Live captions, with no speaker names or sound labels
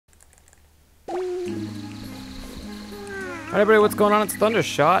Alright everybody, what's going on? It's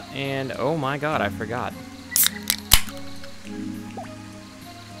Thundershot, and oh my god, I forgot.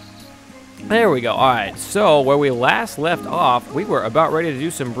 There we go. Alright, so where we last left off, we were about ready to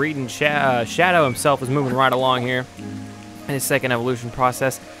do some breeding. Shadow himself is moving right along here in his second evolution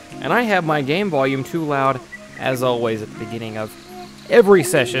process, and I have my game volume too loud, as always at the beginning of every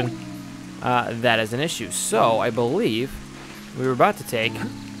session. That is an issue. So I believe we were about to take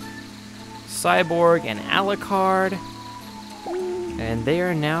Cyborg and Alucard, and they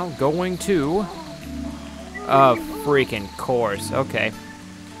are now going to a freaking course. Okay.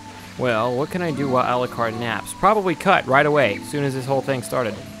 Well, what can I do while Alucard naps? Probably cut right away, as soon as this whole thing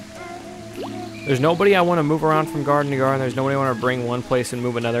started. There's nobody I want to move around from garden to garden. There's nobody I want to bring one place and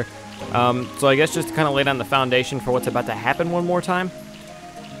move another. So I guess just to kind of lay down the foundation for what's about to happen one more time.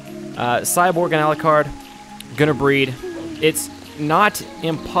 Cyborg and Alucard, gonna breed. It's not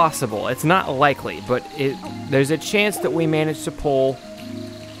impossible. It's not likely, but there's a chance that we manage to pull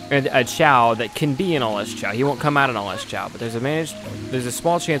a Chao that can be an LS Chao. He won't come out an LS Chao, but there's a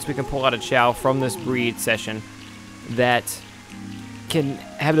small chance we can pull out a Chao from this breed session that can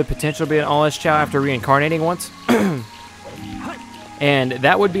have the potential to be an LS Chao after reincarnating once. And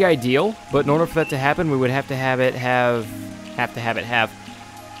that would be ideal, but in order for that to happen, we would have to have it have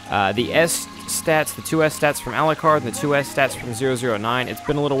the S stats, the 2S stats from Alucard, and the 2S stats from 009. It's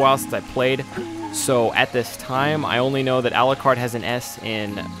been a little while since I played, so at this time, I only know that Alucard has an S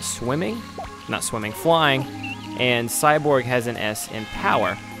in flying, and Cyborg has an S in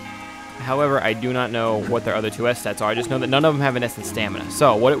power. However, I do not know what their other 2S stats are. I just know that none of them have an S in stamina.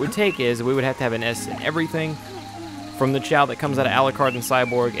 So what it would take is we would have to have an S in everything from the Chao that comes out of Alucard and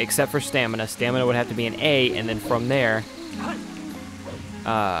Cyborg, except for stamina. Stamina would have to be an A, and then from there,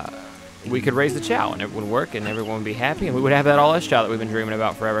 we could raise the Chao, and it would work, and everyone would be happy, and we would have that LS Chao that we've been dreaming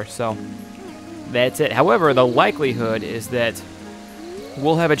about forever. So that's it. However, the likelihood is that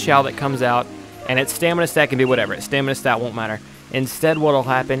we'll have a Chao that comes out, and its stamina stat can be whatever. Its stamina stat won't matter. Instead, what will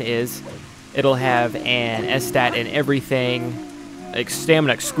happen is it'll have an S stat in everything, like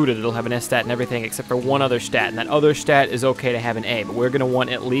stamina excluded. It'll have an S stat in everything except for one other stat, and that other stat is okay to have an A, but we're going to want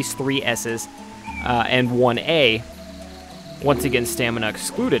at least 3 S's and 1 A. Once again, stamina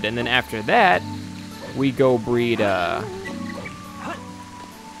excluded, and then after that, we go breed,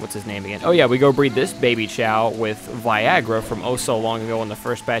 what's his name again? Oh yeah, we go breed this baby Chao with Viagra from oh so long ago in the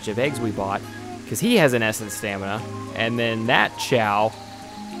first batch of eggs we bought, because he has an S in stamina, and then that Chao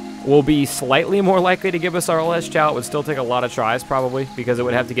will be slightly more likely to give us our LS Chao. It would still take a lot of tries, probably, because it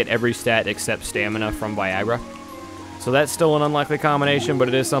would have to get every stat except stamina from Viagra. So that's still an unlikely combination, but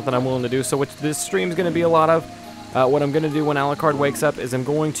it is something I'm willing to do. So what this stream is going to be a lot of, what I'm going to do when Alucard wakes up is I'm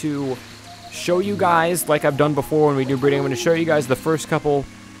going to show you guys, like I've done before when we do breeding, I'm going to show you guys the first couple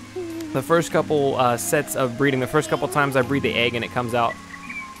sets of breeding, the first couple times I breed the egg and it comes out.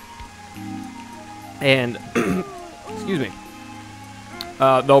 And, excuse me,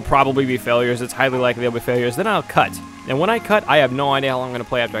 there'll probably be failures. It's highly likely there'll be failures. Then I'll cut. And when I cut, I have no idea how long I'm going to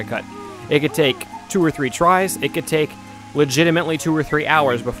play after I cut. It could take 2 or 3 tries. It could take legitimately 2 or 3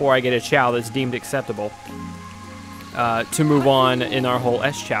 hours before I get a Chao that's deemed acceptable. To move on in our whole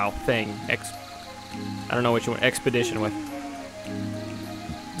S-Chao thing. I don't know which one, expedition with.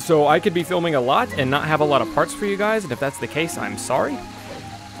 So I could be filming a lot and not have a lot of parts for you guys, and if that's the case, I'm sorry.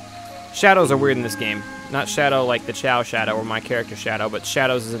 Shadows are weird in this game. Not Shadow like the Chao Shadow or my character Shadow, but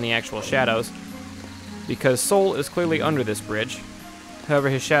Shadows is in the actual Shadows. Because Soul is clearly under this bridge. However,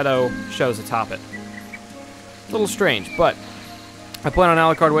 his shadow shows atop it. A little strange, but I plan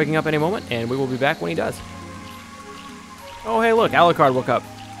on Alucard waking up any moment, and we will be back when he does. Oh, hey, look, Alucard woke up.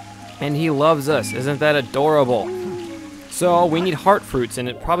 And he loves us. Isn't that adorable? So, we need heart fruits, and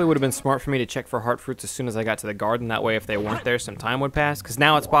it probably would have been smart for me to check for heart fruits as soon as I got to the garden. That way, if they weren't there, some time would pass. Because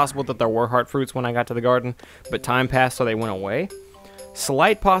now it's possible that there were heart fruits when I got to the garden, but time passed, so they went away.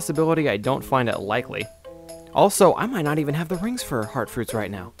 Slight possibility, I don't find it likely. Also, I might not even have the rings for heart fruits right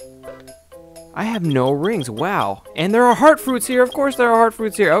now. I have no rings. Wow. And there are heart fruits here. Of course there are heart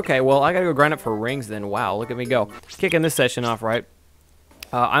fruits here. Okay, well, I gotta go grind up for rings then. Wow, look at me go. Kicking this session off right.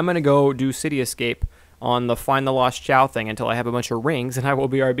 I'm gonna go do City Escape on the Find the Lost Chao thing until I have a bunch of rings, and I will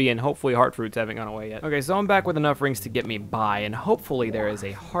BRB, and hopefully heart fruits haven't gone away yet. Okay, so I'm back with enough rings to get me by, and hopefully there is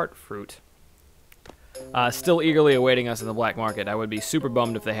a heart fruit still eagerly awaiting us in the black market. I would be super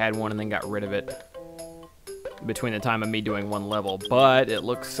bummed if they had one and then got rid of it between the time of me doing one level, but it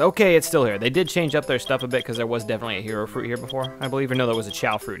looks okay. It's still here. They did change up their stuff a bit because there was definitely a hero fruit here before, I believe, or no, there was a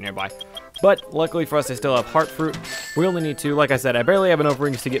Chao fruit nearby. But luckily for us, I still have heart fruit. We only need 2. Like I said, I barely have enough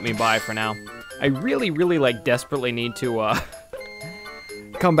rings to get me by for now. I really, like, desperately need to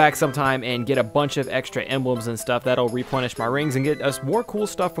come back sometime and get a bunch of extra emblems and stuff. That'll replenish my rings and get us more cool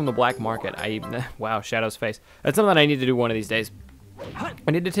stuff from the black market. Wow, Shadow's face. That's something I need to do one of these days.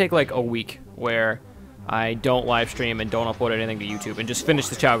 I need to take like a week where I don't live stream and don't upload anything to YouTube and just finish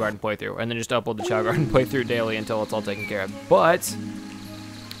the Chao Garden playthrough and then just upload the Chao Garden playthrough daily until it's all taken care of. But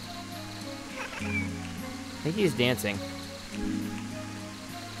I think he's dancing.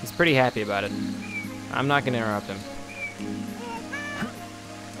 He's pretty happy about it. I'm not going to interrupt him.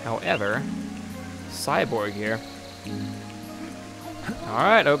 However, Cyborg here.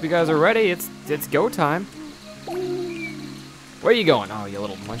 Alright, I hope you guys are ready. It's go time. Where are you going? Oh, you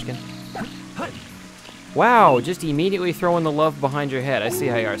little munchkin. Wow, just immediately throwing the love behind your head. I see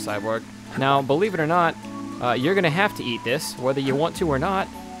how you are, Cyborg. Now, believe it or not, you're going to have to eat this, whether you want to or not.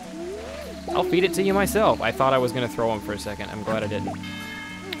 I'll feed it to you myself. I thought I was going to throw him for a second. I'm glad I didn't.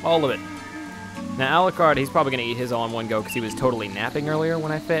 All of it. Now, Alucard, he's probably going to eat his all in one go because he was totally napping earlier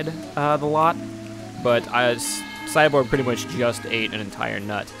when I fed the lot. But Cyborg pretty much just ate an entire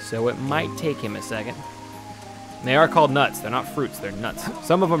nut, so it might take him a second. They are called nuts. They're not fruits. They're nuts.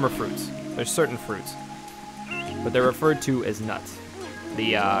 Some of them are fruits. There's certain fruits. But they're referred to as nuts.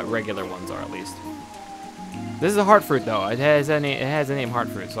 The regular ones are, at least. This is a heart fruit, though. It has a name heart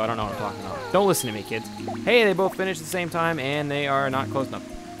fruit, so I don't know what I'm talking about. Don't listen to me, kids. Hey, they both finished at the same time, and they are not close enough.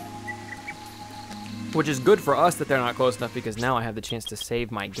 Which is good for us that they're not close enough, because now I have the chance to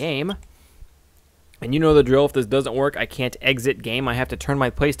save my game. And you know the drill. If this doesn't work, I can't exit game. I have to turn my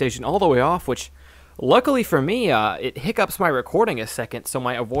PlayStation all the way off, which, luckily for me, it hiccups my recording a second, so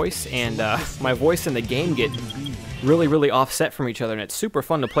my voice and the game get really, really offset from each other, and it's super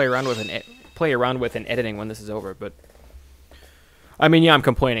fun to play around with in editing when this is over. But I mean, yeah, I'm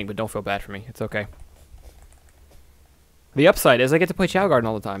complaining, but don't feel bad for me. It's okay. The upside is I get to play Chao Garden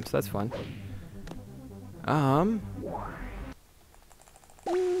all the time, so that's fun. Alright,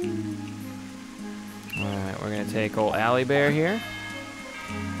 we're gonna take old Alley Bear here.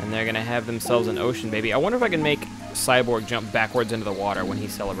 And they're gonna have themselves an ocean baby. I wonder if I can make Cyborg jump backwards into the water when he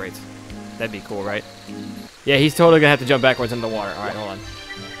celebrates. That'd be cool, right? Yeah, he's totally gonna have to jump backwards into the water. Alright, hold on.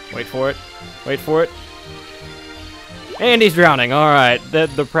 Wait for it. Wait for it. And he's drowning. Alright,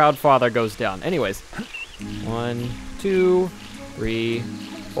 the proud father goes down. Anyways. 1, 2, 3,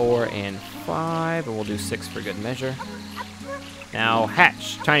 4, and 5. And we'll do 6 for good measure. Now,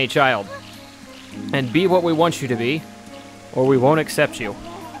 hatch, tiny child. And be what we want you to be, or we won't accept you.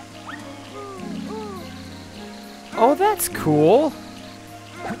 Oh, that's cool.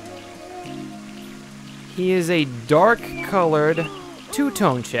 He is a dark-colored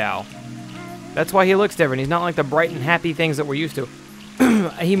two-tone Chao. That's why he looks different. He's not like the bright and happy things that we're used to.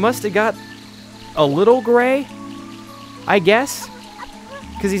 He must have got a little gray, I guess.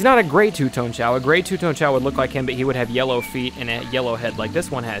 Because he's not a gray two-tone Chao. A gray two-tone Chao would look like him, but he would have yellow feet and a yellow head like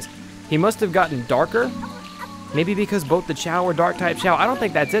this one has. He must have gotten darker. Maybe because both the Chao are dark-type Chao. I don't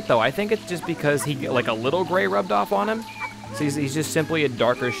think that's it, though. I think it's just because he like a little gray rubbed off on him. So he's just simply a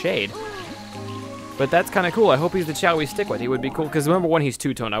darker shade. But that's kind of cool. I hope he's the Chao we stick with. He would be cool. Because remember, when he's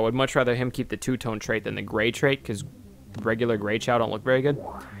two-tone, I would much rather him keep the two-tone trait than the gray trait. Because regular gray Chao don't look very good.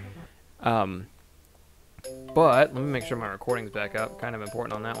 But let me make sure my recording's back up. Kind of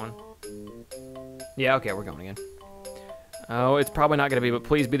important on that one. Yeah, okay, we're going again. Oh, it's probably not going to be, but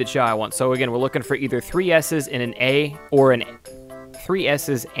please be the Chao I want. So again, we're looking for either 3 S's and an A, or 3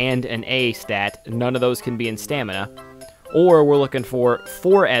 S's and an A stat. None of those can be in stamina. Or we're looking for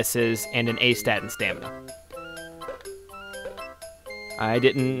 4 S's and an A stat in stamina. I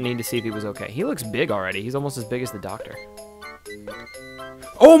didn't need to see if he was okay. He looks big already. He's almost as big as the doctor.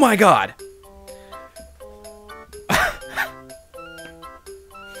 Oh my god!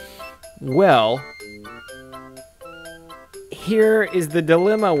 Well, here is the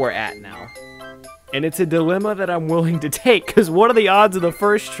dilemma we're at now. And it's a dilemma that I'm willing to take, because what are the odds of the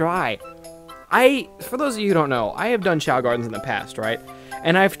first try? For those of you who don't know, I have done Chao Gardens in the past, right?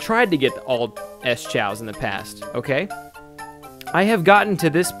 And I've tried to get all S Chaos in the past, okay? I have gotten to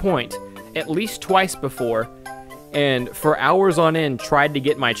this point at least twice before, and for hours on end tried to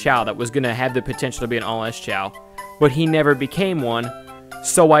get my Chao that was going to have the potential to be an all S Chao, but he never became one,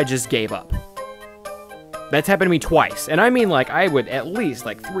 so I just gave up. That's happened to me twice. And I mean, like, I would at least,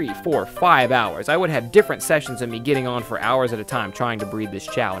 like, 3, 4, 5 hours. I would have different sessions of me getting on for hours at a time trying to breed this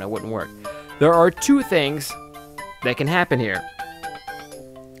Chao, and it wouldn't work. There are 2 things that can happen here,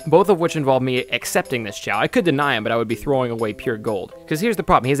 both of which involve me accepting this Chao. I could deny him, but I would be throwing away pure gold. Because here's the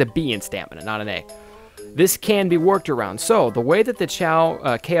problem. He has a B in stamina, not an A. This can be worked around. So, the way that the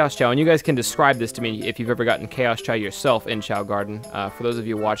Chao, Chaos Chao, and you guys can describe this to me if you've ever gotten Chaos Chao yourself in Chao Garden, for those of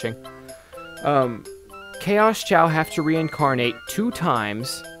you watching. Chaos Chao have to reincarnate 2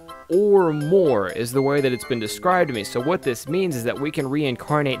 times or more is the way that it's been described to me. So what this means is that we can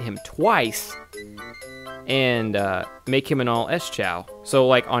reincarnate him twice and make him an all S Chao. So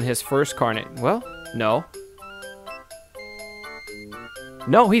like on his first well, no.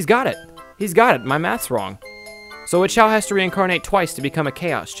 No, he's got it. He's got it. My math's wrong. So a Chao has to reincarnate twice to become a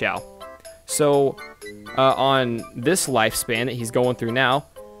Chaos Chao. So on this lifespan that he's going through now,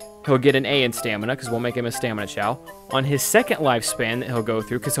 he'll get an A in stamina because we'll make him a stamina Chao. On his second lifespan that he'll go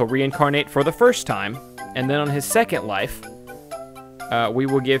through, because he'll reincarnate for the first time, and then on his second life, we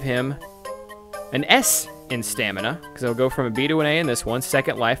will give him an S in stamina, because he'll go from a B to an A in this one.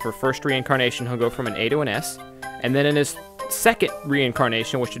 Second life, for first reincarnation, he'll go from an A to an S. And then in his second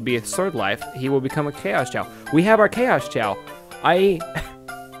reincarnation, which would be his third life, he will become a Chaos Chao. We have our Chaos Chao.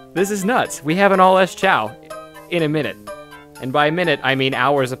 This is nuts. We have an all S Chao in a minute. And by a minute, I mean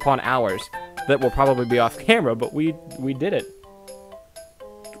hours upon hours. That will probably be off camera, but we did it.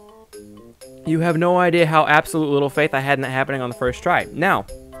 You have no idea how absolute little faith I had in that happening on the first try. Now,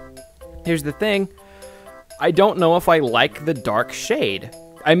 here's the thing. I don't know if I like the dark shade.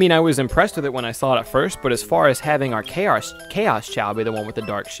 I mean, I was impressed with it when I saw it at first, but as far as having our Chaos Chao be the one with the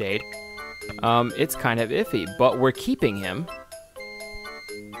dark shade, it's kind of iffy. But we're keeping him.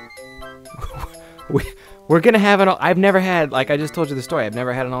 We're gonna have an. I've never had, like I just told you the story. I've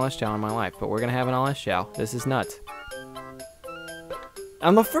never had an all S Chao in my life, but we're gonna have an all S Chao. This is nuts.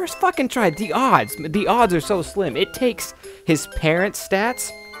 On the first fucking try, the odds are so slim. It takes his parents'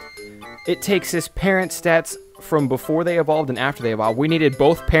 stats. It takes his parents' stats from before they evolved and after they evolved. We needed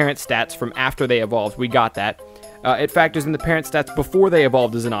both parents' stats from after they evolved. We got that. It factors in the parents' stats before they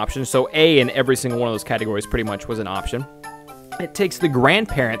evolved as an option. So A in every single one of those categories pretty much was an option. It takes the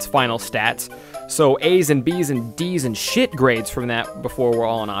grandparents' final stats. So A's and B's and D's and shit grades from that before we're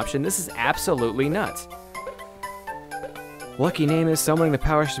all an option. This is absolutely nuts. Lucky name is summoning the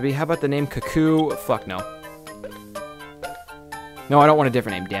powers to be. How about the name Cuckoo? Fuck no. No, I don't want a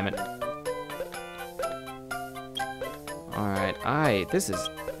different name, damn it. Alright, this is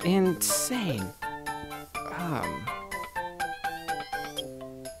insane.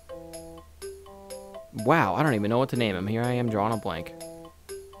 Wow, I don't even know what to name him. Here I am drawing a blank.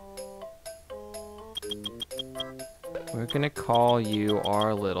 We're gonna call you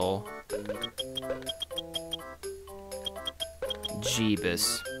our little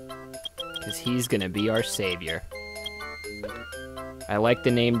Jeebus, because he's gonna be our savior. I like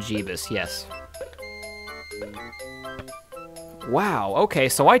the name Jeebus, yes. Wow, okay,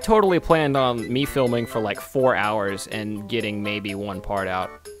 so I totally planned on me filming for like 4 hours and getting maybe 1 part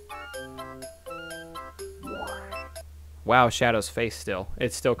out. Wow, Shadow's face still.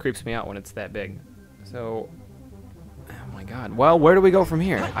 It still creeps me out when it's that big. So, oh my god. Well, where do we go from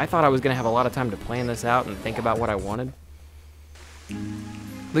here? I thought I was going to have a lot of time to plan this out and think about what I wanted.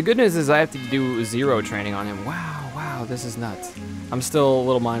 The good news is I have to do 0 training on him. Wow, this is nuts. I'm still a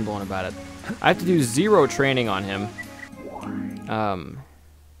little mind blown about it. I have to do 0 training on him.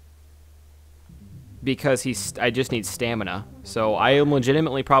 Because I just need stamina. So I am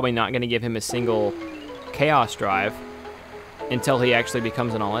legitimately probably not going to give him a single Chaos Drive until he actually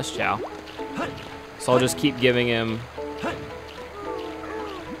becomes an all-S Chao. So I'll just keep giving him...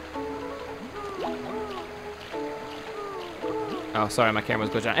 Oh, sorry, my camera's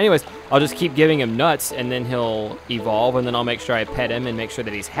glitching out. Anyways, I'll just keep giving him nuts, and then he'll evolve, and then I'll make sure I pet him and make sure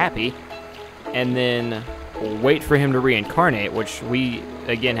that he's happy. And then wait for him to reincarnate, which we,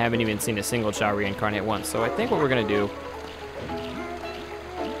 again, haven't even seen a single Chao reincarnate once. So I think what we're going to do...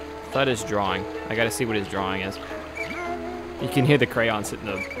 Thud is drawing. I got to see what his drawing is. You can hear the crayons hitting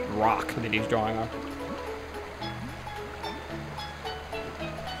the rock that he's drawing on.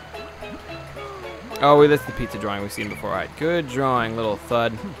 Oh, wait, that's the pizza drawing we've seen before. All right, good drawing, little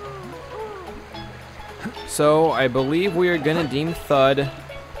Thud. So, I believe we are going to deem Thud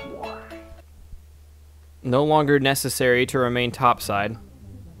no longer necessary to remain topside.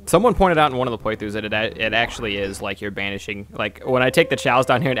 Someone pointed out in one of the playthroughs that it actually is like you're banishing. Like, when I take the Chows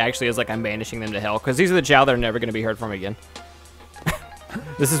down here, it actually is like I'm banishing them to hell. Because these are the Chao that are never going to be heard from again.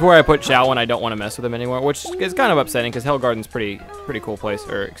 This is where I put Chao when I don't want to mess with them anymore, which is kind of upsetting because Hell Garden's pretty cool place.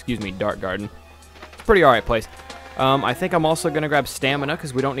 Or, excuse me, Dark Garden. It's a pretty alright place. I think I'm also going to grab Stamina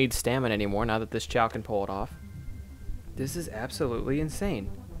because we don't need Stamina anymore now that this Chao can pull it off. This is absolutely insane.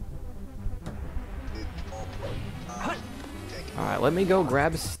 Alright, let me go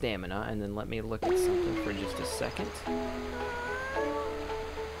grab Stamina and then let me look at something for just a second.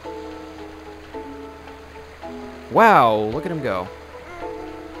 Wow, look at him go.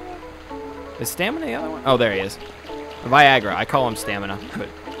 Is Stamina the other one? Oh, there he is. Viagra. I call him Stamina. But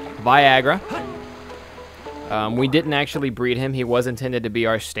Viagra. We didn't actually breed him. He was intended to be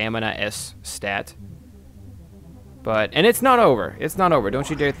our stamina S stat. And it's not over. It's not over. Don't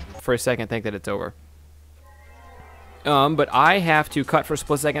you dare for a second think that it's over. But I have to cut for a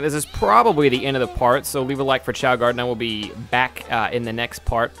split second. This is probably the end of the part, so leave a like for Chao Garden. I will be back in the next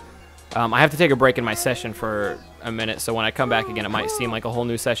part. I have to take a break in my session for a minute, so when I come back again, it might seem like a whole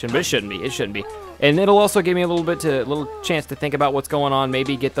new session, but it shouldn't be. It shouldn't be. And it'll also give me a little chance to think about what's going on.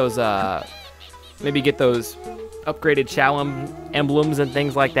 Maybe get those upgraded Chao emblems and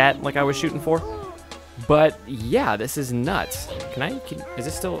things like that, like I was shooting for. But yeah, this is nuts. Is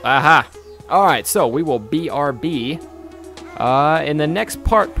it still? Aha! All right, so we will BRB in the next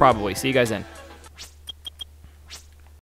part probably. See you guys then.